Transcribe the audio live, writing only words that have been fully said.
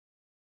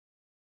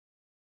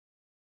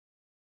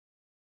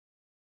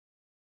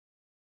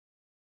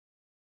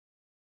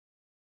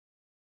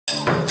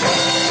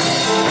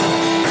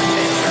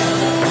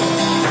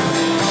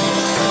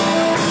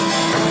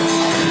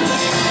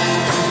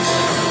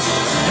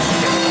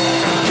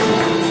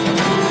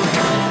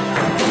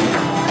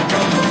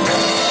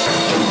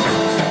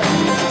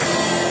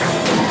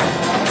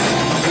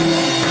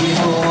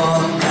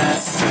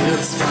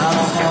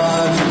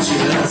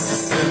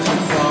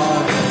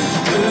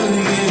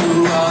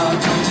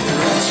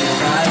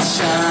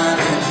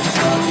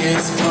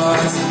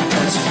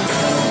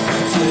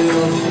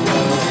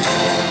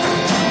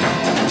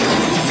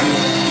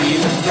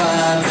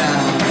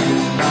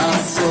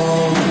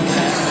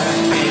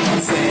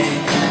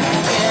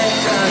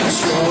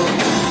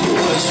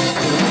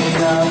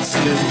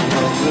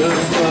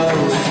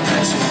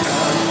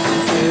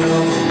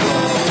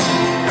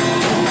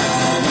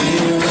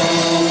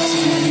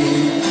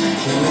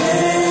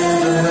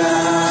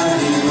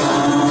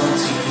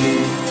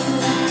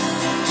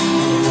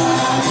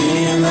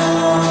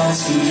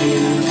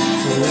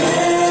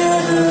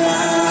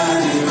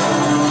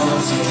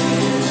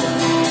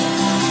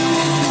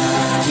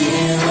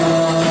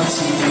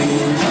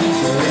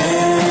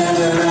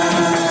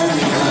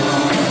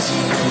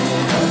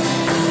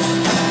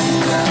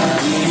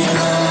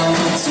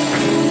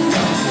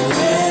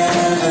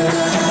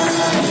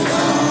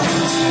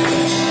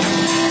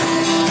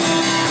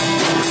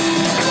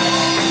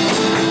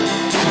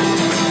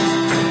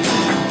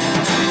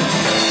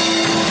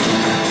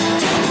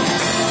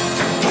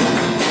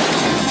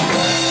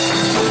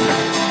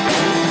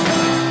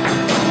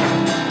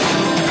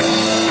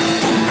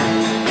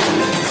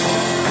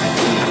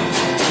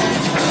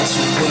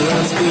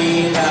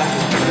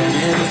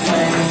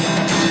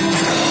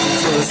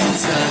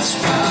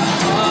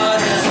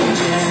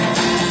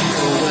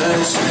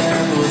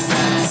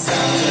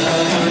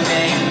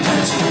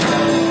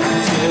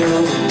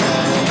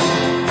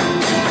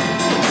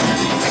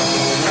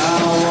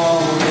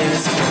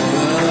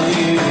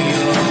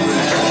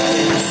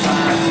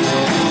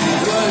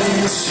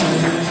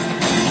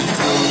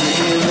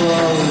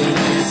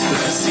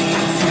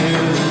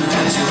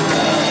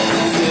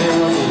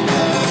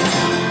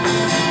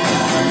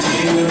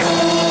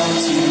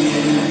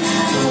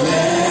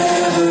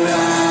Forever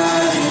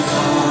I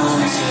belong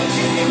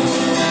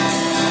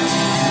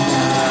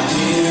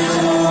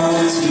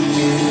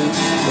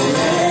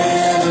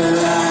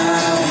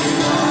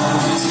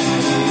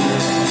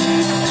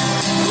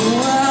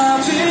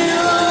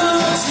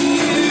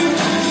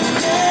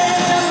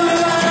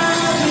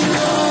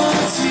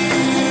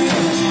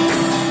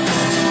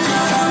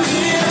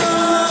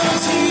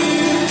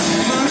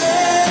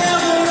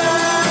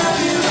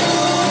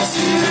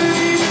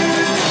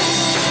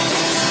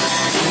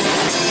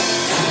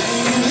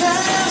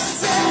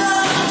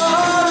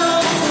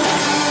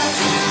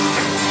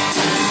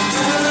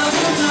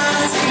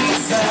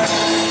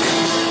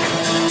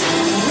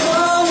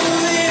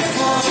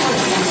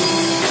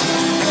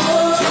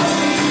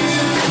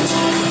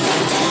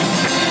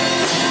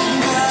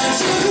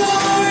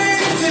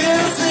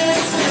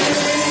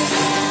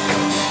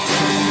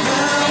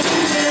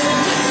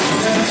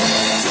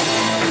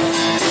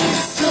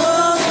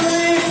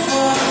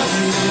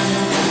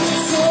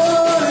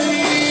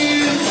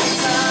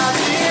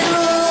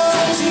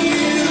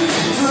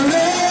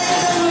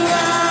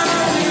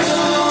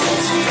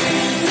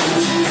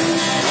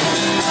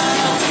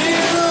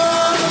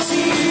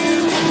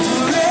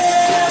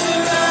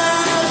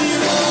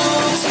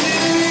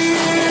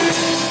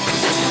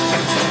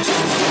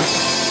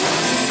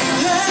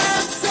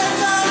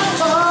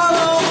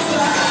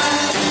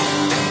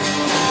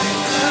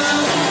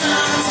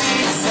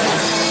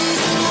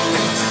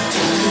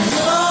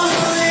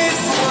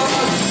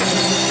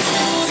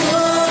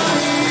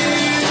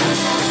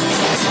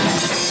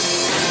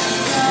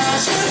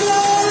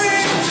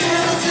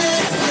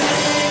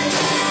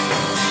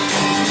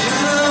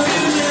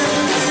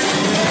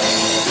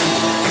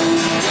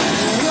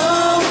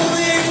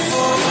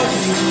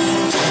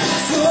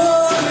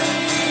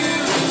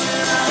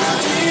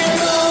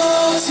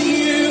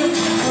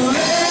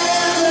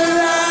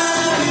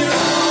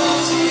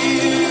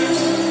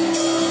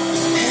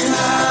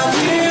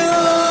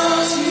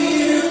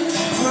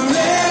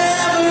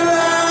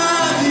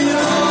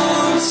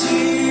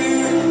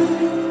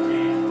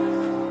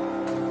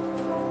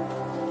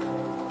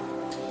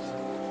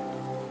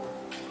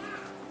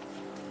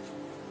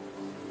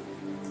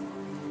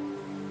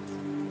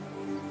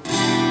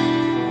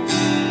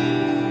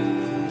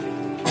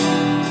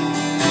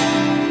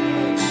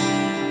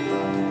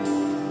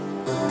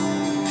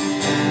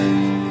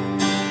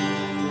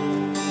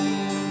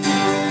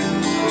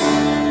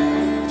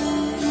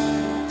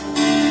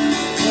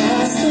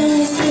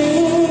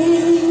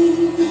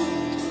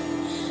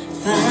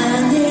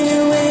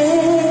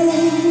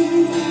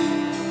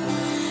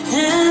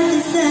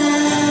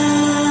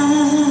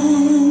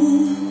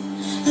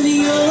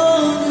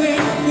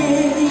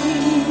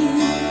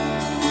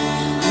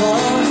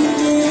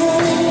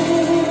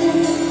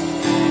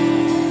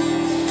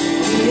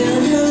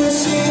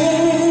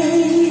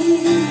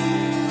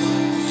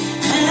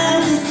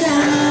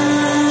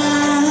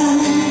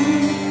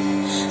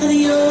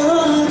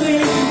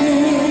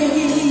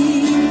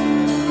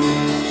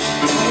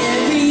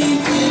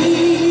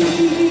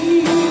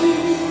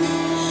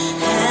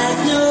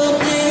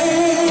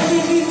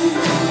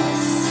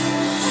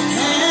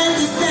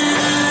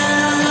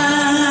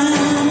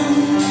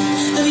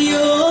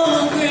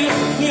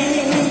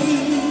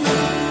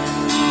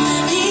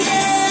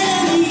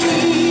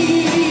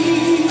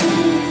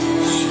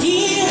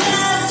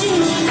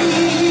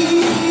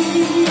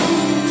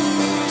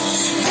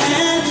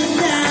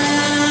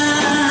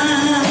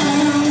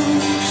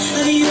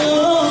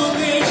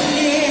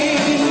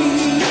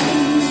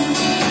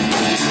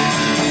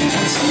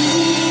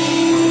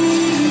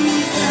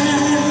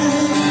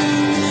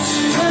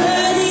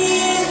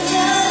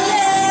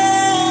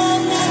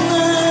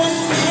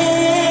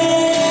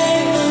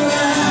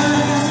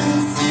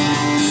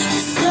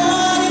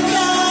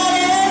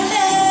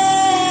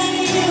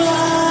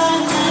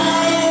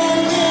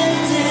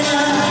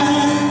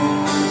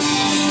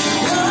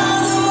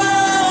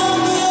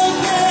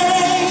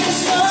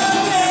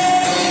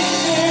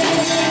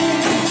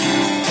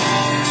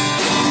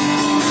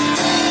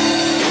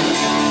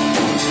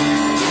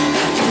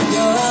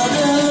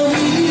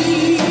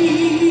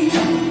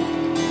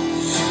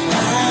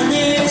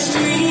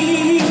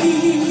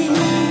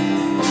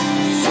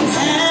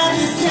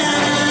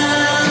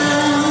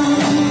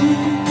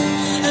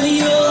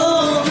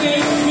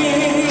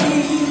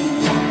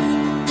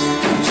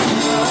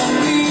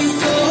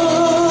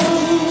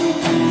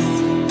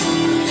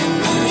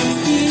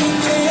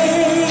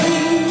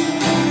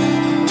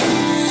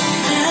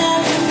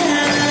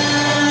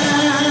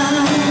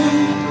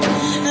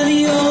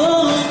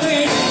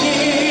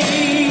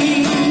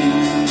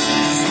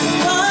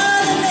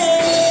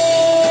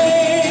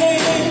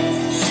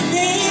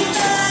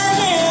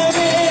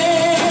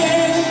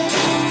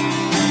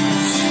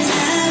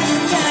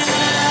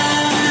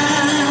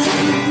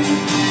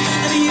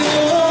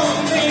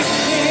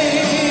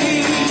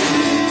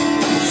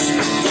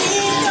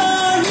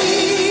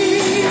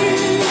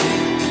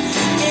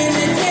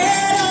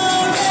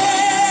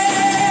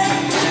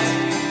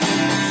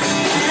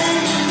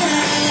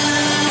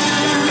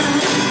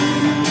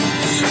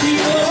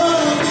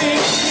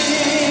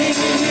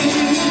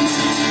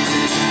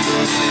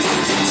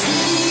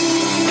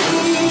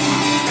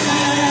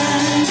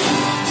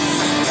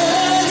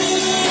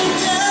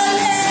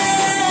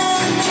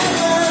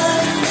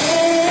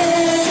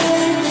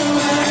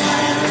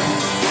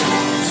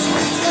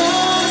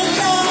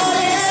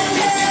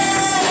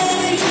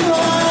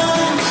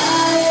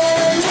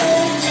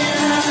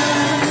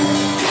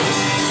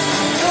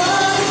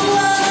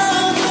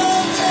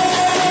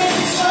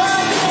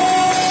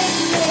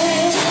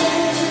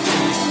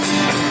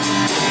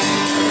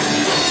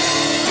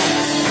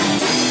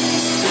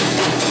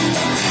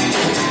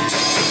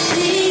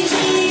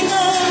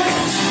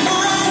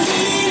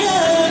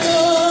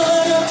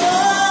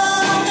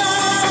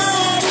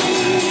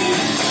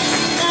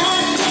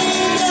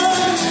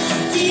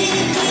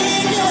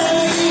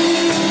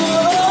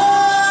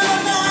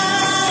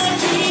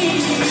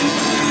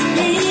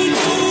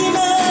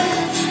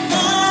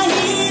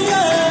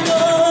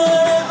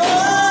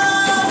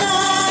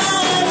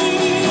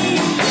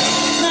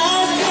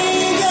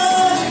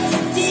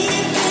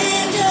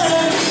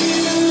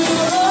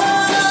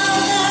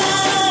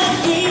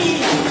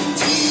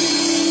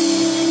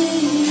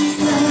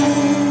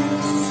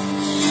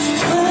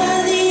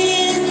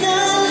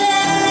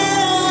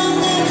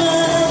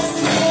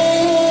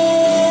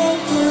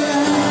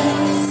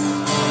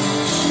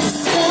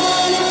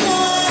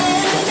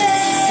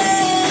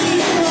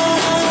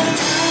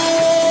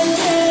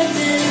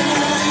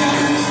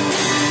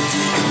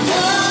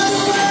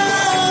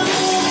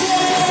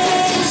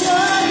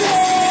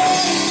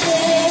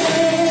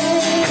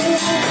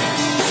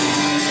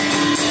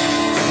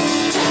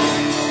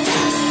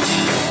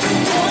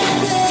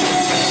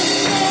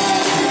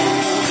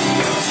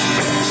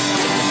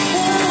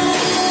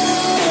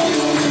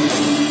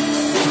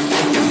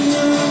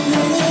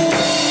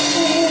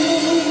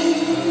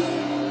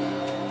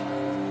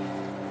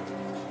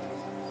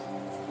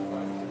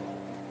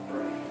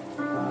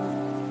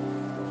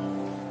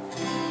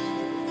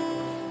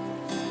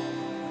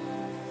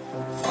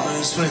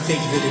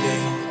thank you for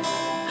today.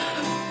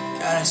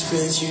 God, I just pray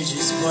that you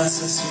just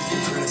bless us with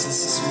your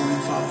presence this morning,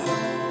 Father.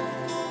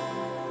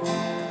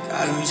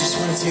 God, we just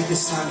want to take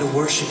this time to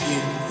worship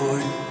you,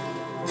 Lord,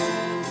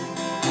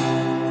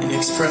 and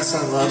express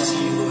our love to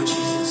you, Lord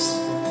Jesus.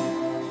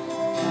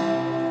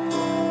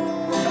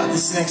 God,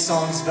 this next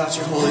song is about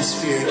your Holy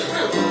Spirit.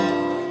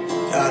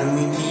 God, and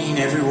we mean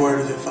every word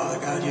of it, Father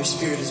God. Your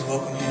Spirit is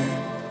welcome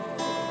here.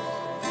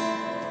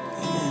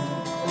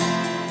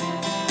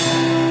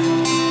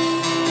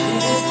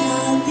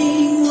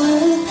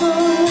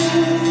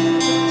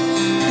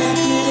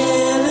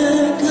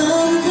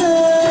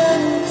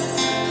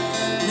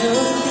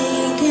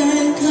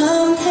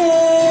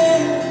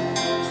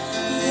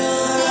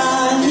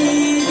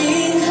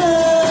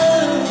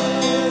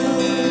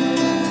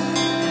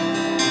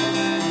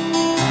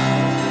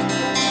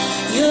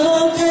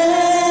 Your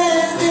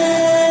presence,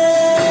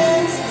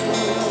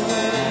 Lord.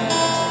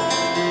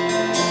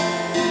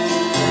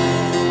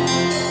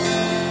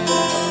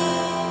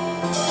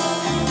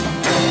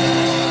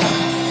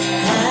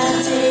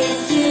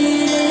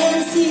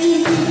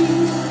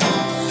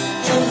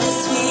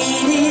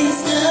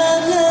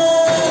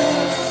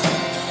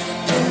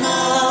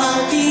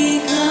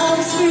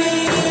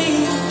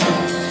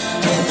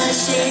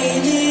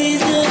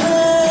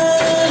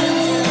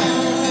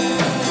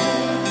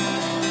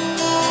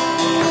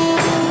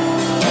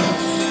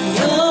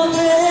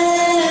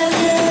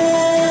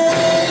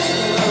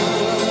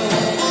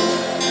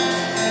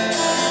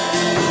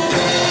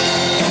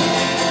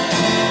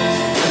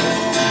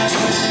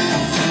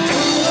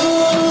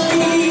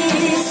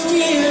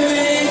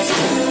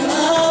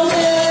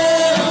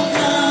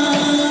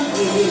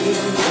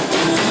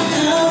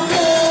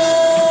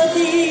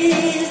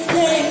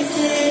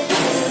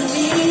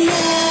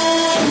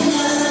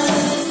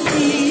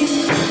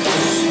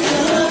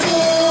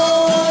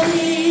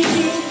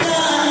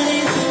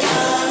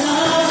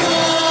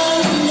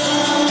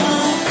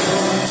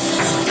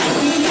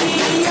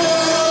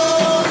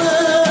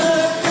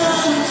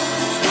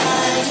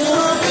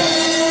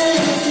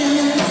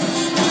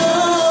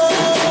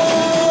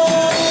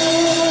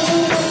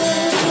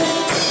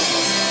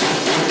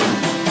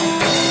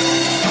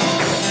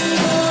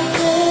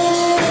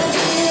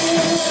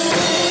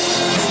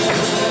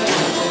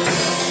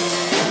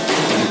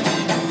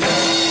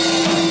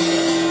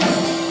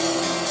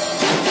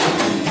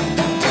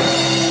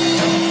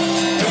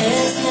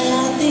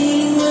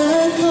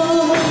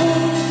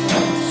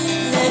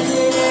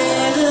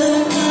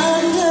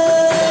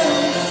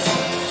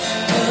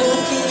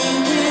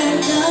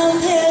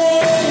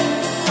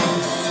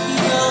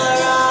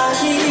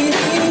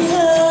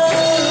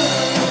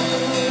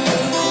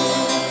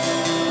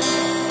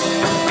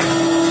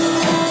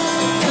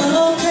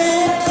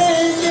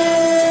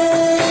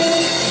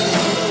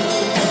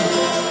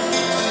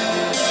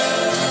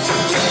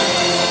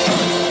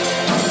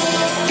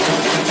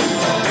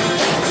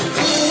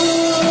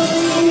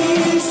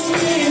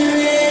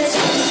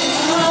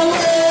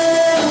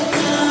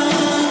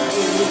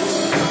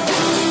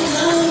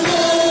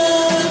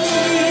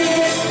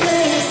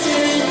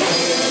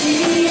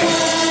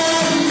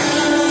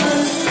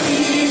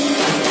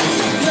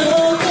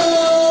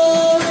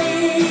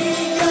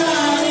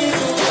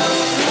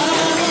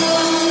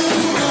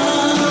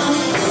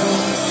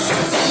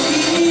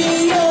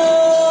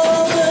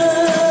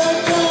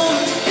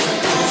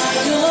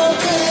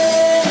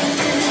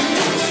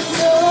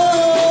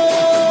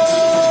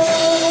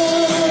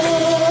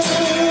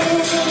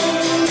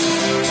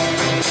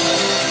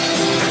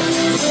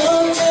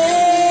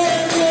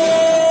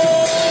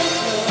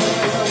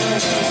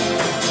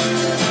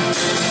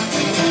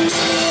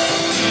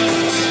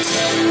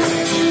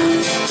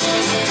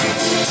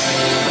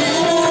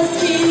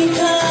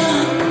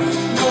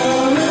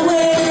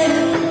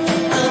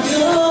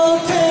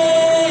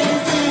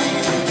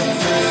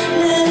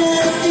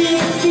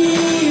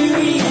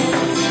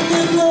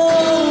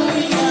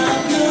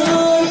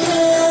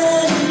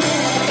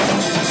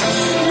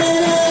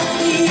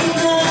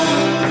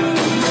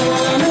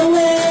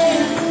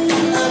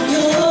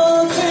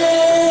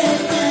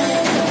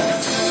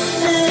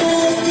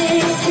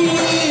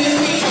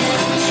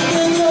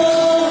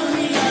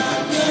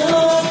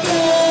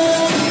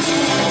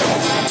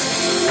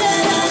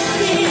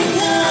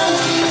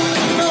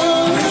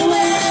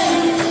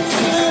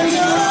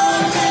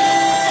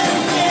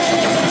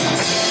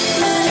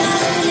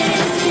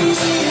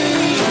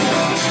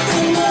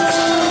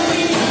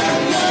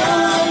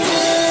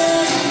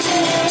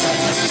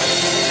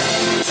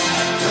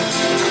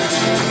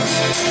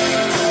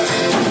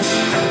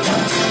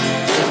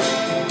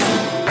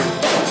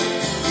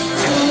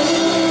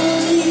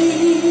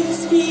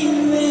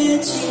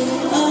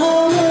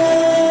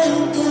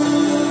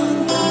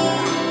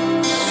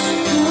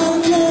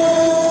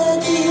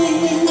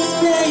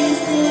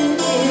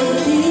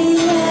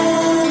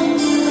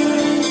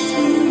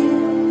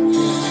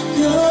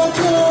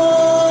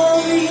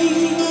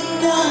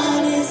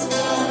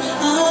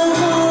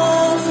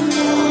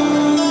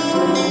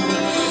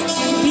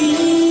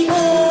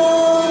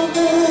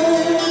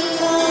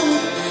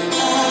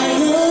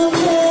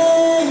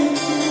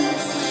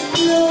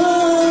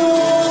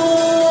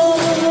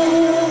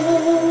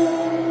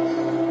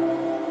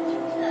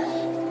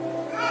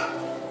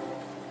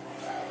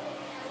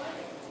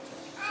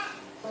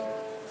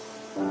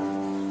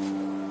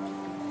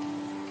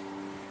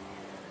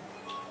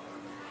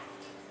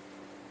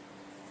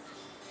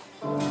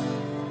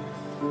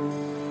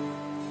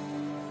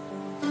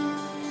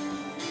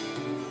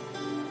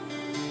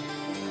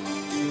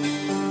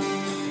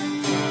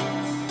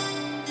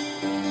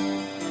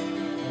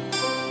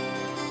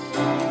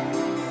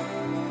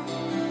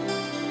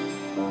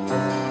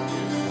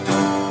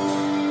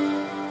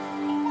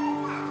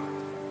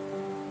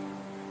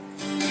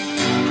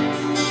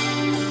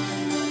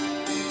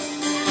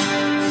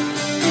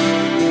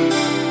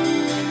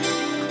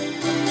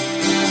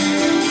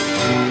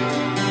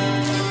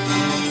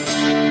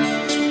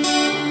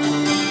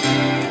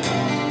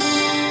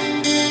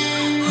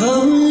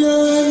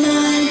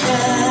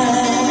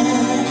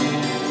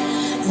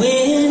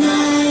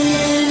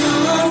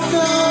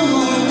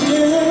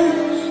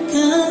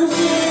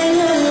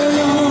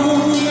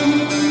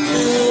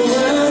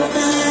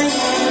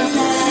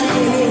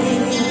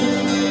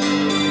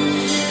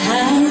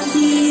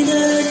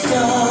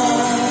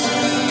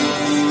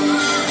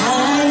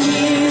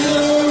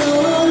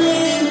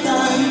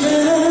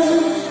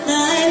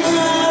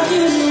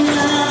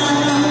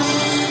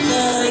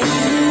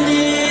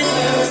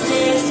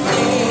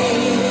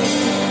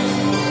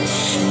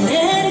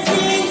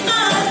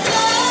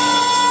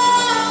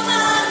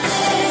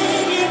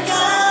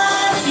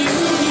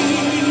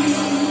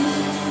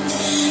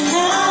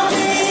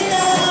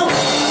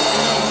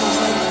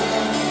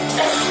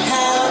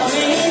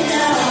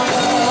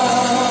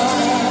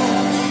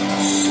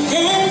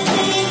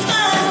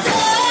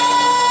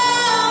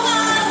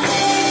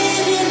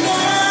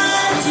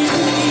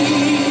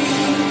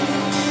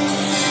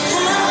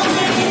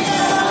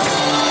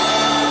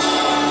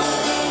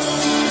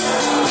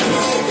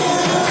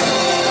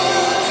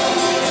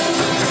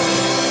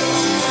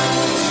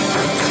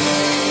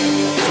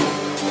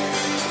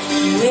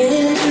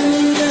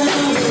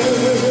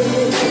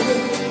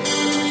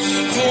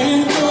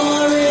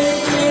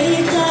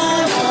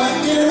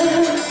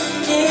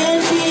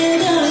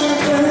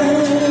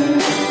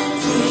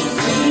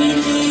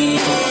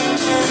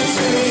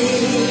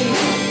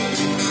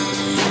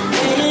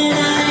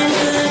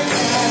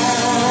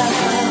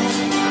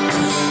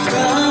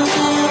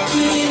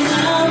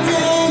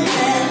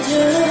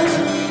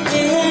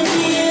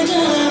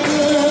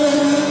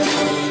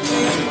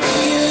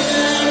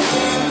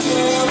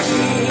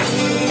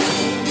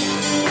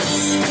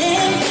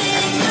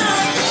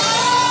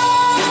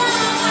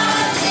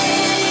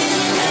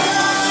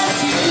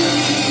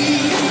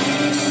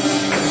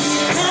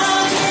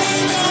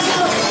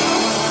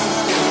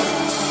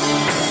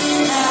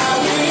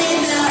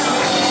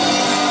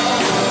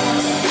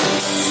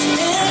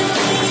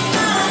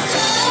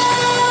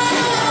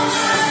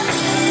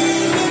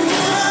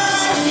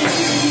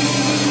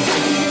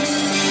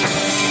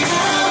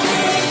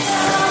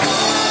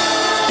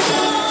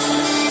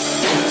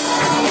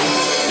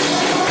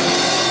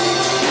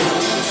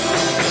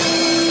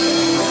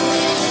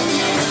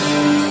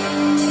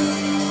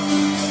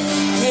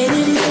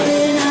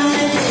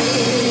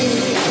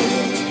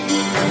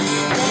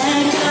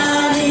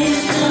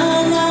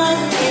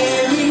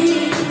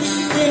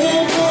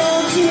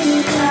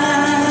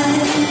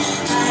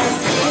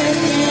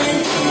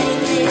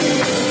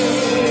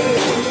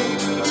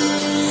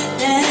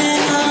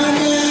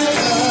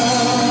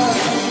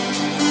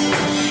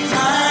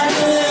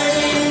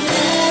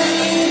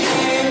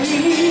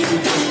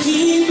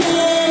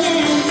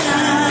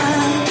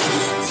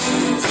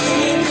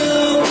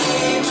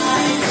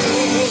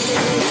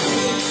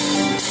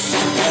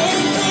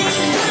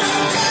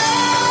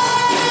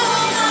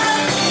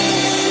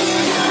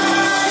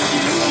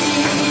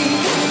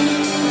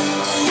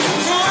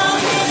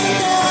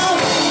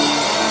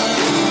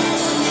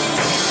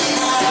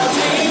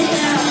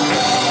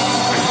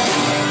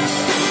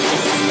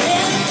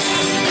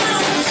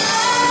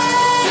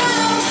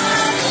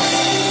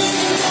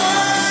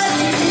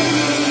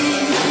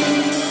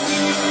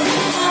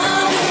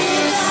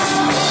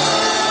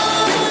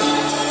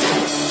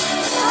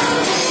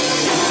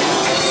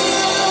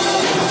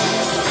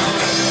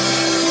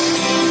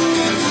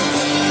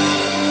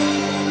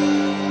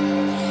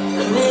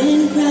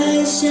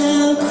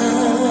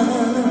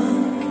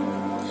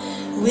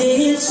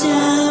 with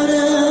shout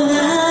of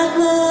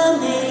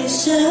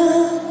acclamation,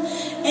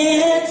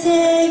 and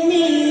take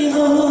me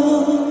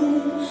home.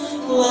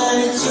 What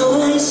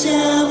joy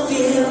shall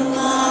fill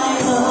my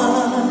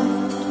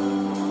heart?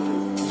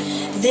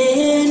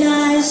 Then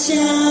I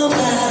shall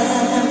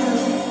bow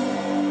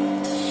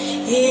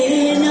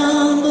in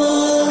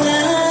humble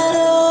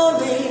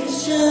adoration,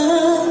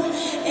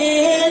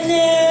 and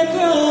then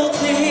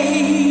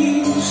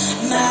proclaim,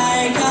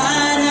 my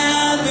God,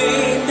 how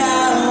great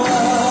thou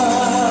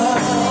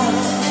art.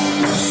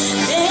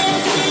 Then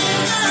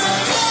sing my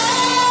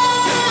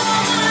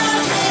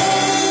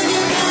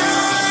Savior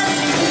God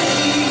to me.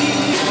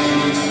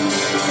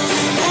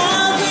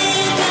 How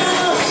great thou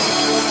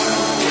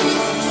art,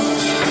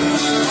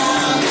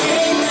 how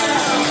great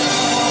thou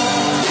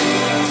art.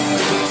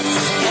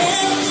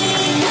 And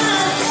sing my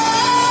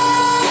Savior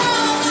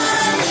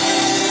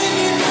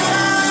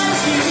God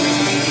to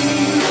me.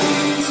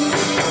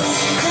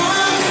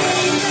 How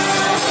great thou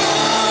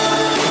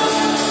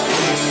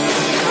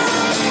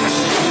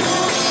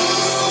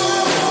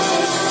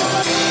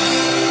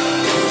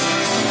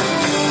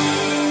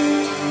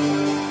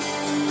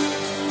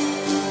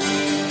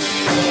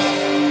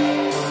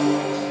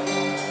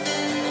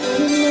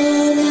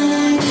Lord,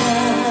 my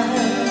God,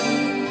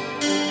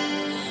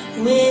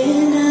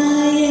 when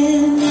I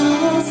in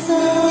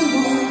awesome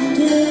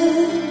wonder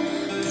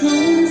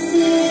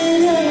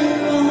consider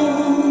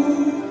all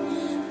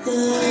the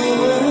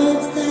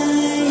worlds thy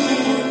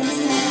hands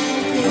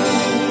have made.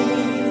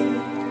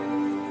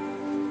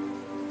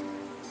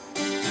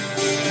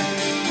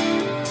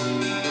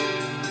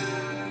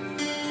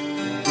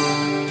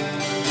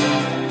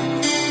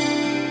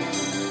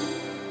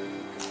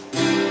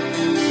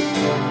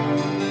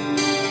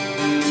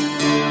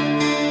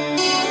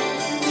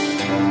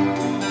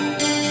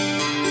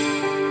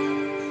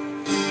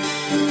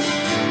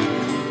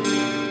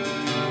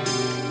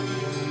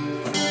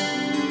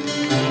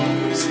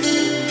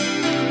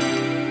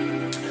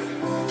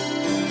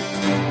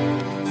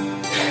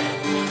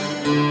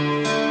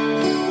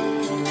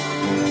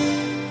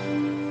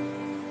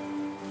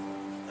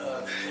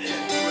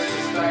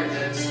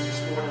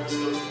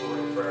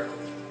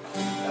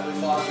 Heavenly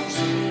Father, we just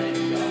thank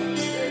you, God, for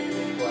this day, your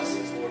many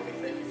blessings, Lord. We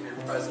thank you for your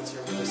presence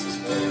here with us this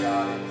morning,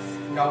 God.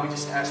 And God, we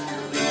just ask for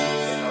your leading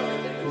and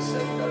everything that was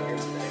said, God, here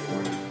today,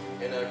 Lord.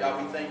 And God,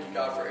 we thank you,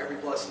 God, for every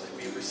blessing that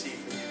we have received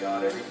from you,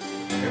 God, every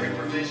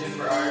provision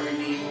for our every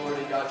need, Lord,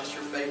 and God, just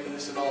your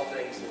faithfulness in all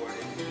things, Lord.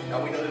 And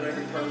God, we know that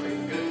every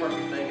good and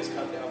perfect thing has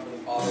come down from the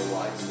Father of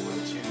lights, Lord,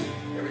 that you,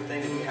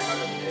 everything that we have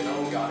and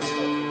own, God, has come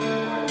from you,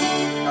 Lord.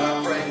 God,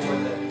 I pray, Lord,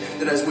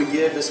 that as we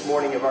give this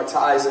morning of our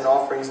tithes and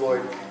offerings,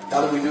 Lord,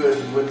 now that we do it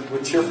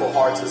with cheerful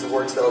hearts, as the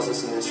Word tells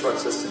us and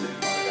instructs us to do.